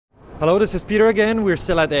Hello, this is Peter again. We're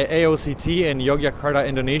still at the AOCT in Yogyakarta,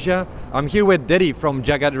 Indonesia. I'm here with Dedy from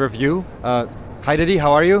Jagatreview. Hi Dedy,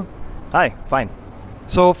 how are you? Hi, fine.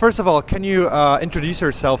 So first of all, can you introduce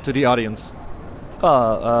yourself to the audience?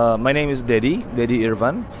 My name is Dedy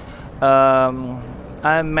Irvan.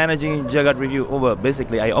 I'm managing Jagatreview. Well,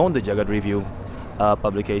 basically, I own the Jagatreview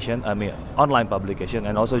publication, online publication,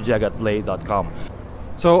 and also jagatplay.com.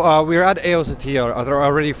 So we're at AOCT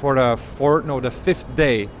already for the fifth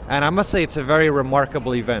day, and I must say it's a very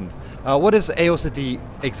remarkable event. What is AOCT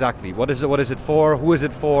exactly? What is it for? Who is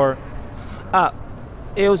it for?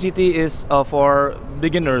 AOCT is for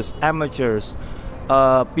beginners, amateurs,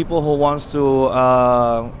 people who wants to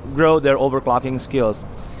grow their overclocking skills.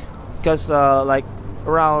 Because like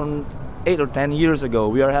around 8 or 10 years ago,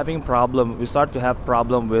 we start to have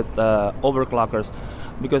problem with overclockers,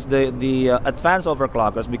 because the advanced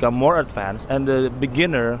overclockers become more advanced and the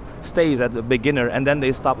beginner stays at the beginner, and then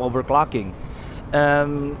they stop overclocking.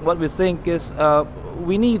 What we think is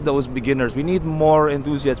we need those beginners, we need more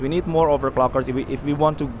enthusiasts, we need more overclockers if we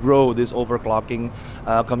want to grow this overclocking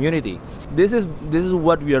community. This is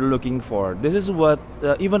what we are looking for. This is what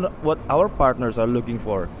even what our partners are looking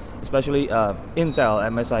for, especially Intel,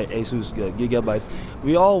 MSI, ASUS, Gigabyte.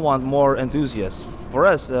 We all want more enthusiasts. For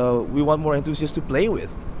us, we want more enthusiasts to play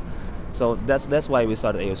with. So that's why we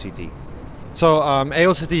started AOCT. So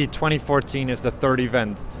AOCT 2014 is the third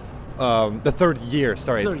event. The third year,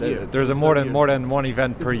 sorry. There's more than one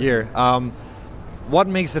event per year. What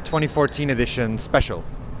makes the 2014 edition special?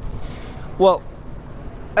 Well,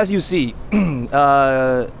 as you see,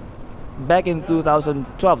 back in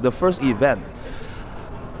 2012, the first event,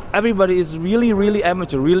 everybody is really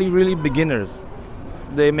amateur, really beginners.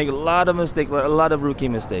 They make a lot of mistakes, a lot of rookie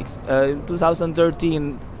mistakes. In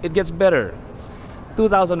 2013, it gets better.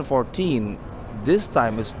 2014, this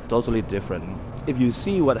time is totally different. If you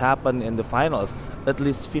see what happened in the finals, at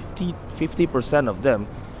least 50% of them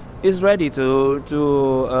is ready to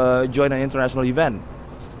join an international event.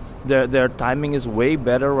 Their timing is way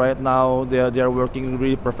better right now. They're working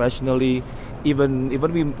really professionally. Even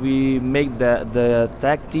we make the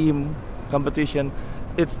tag team competition,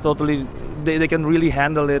 it's totally they can really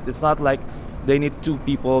handle it. It's not like they need two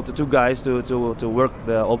guys to work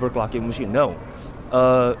the overclocking machine. No,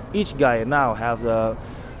 each guy now have the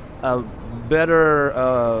better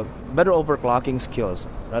overclocking skills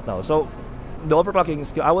right now. So the overclocking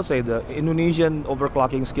skill, I would say the Indonesian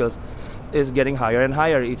overclocking skills is getting higher and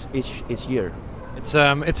higher each year.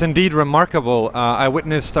 It's indeed remarkable. I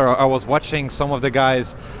witnessed, or I was watching some of the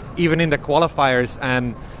guys, even in the qualifiers,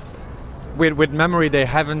 and with memory they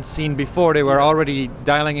haven't seen before. They were already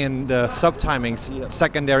dialing in the sub-timings,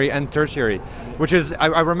 secondary and tertiary, which is,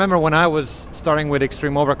 I remember when I was starting with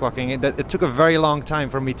extreme overclocking, it took a very long time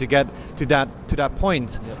for me to get to that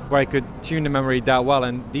point where I could tune the memory that well.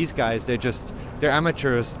 And these guys, they're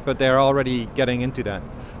amateurs, but they're already getting into that.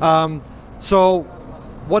 So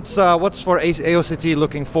what's for AOCT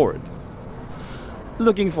looking forward?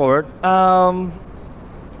 Looking forward,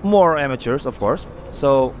 more amateurs, of course.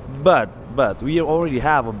 So, but we already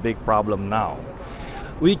have a big problem now.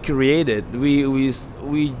 We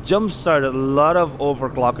jump-started a lot of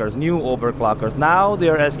overclockers, new overclockers. Now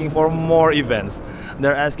they're asking for more events.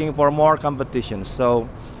 They're asking for more competitions. So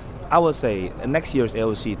I would say next year's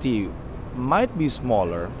AOCT might be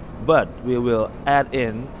smaller, but we will add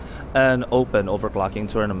in an open overclocking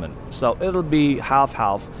tournament. So it'll be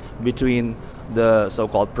half-half between the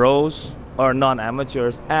so-called pros or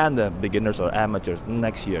non-amateurs and the beginners or amateurs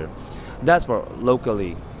next year. That's for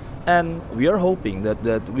locally, and we are hoping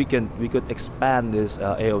that we could expand this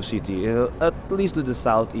AOCT at least to the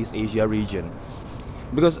Southeast Asia region,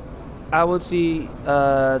 because I would see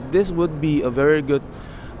this would be a very good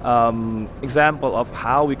example of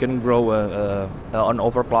how we can grow an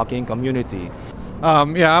overclocking community.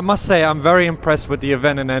 Yeah, I must say I'm very impressed with the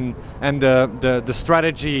event, and the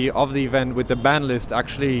strategy of the event with the ban list.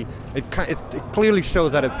 Actually, it clearly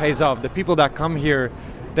shows that it pays off. The people that come here,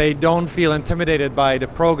 they don't feel intimidated by the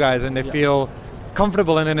pro guys, and they feel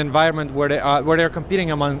comfortable in an environment where they're competing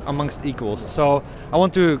amongst equals. So I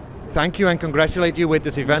want to thank you and congratulate you with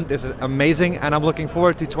this event. It's amazing, and I'm looking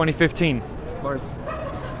forward to 2015. Of course,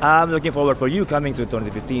 I'm looking forward for you coming to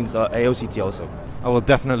 2015's AOCT also. I will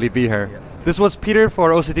definitely be here. This was Peter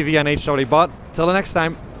for OCTV and HWBot. Till the next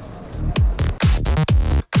time.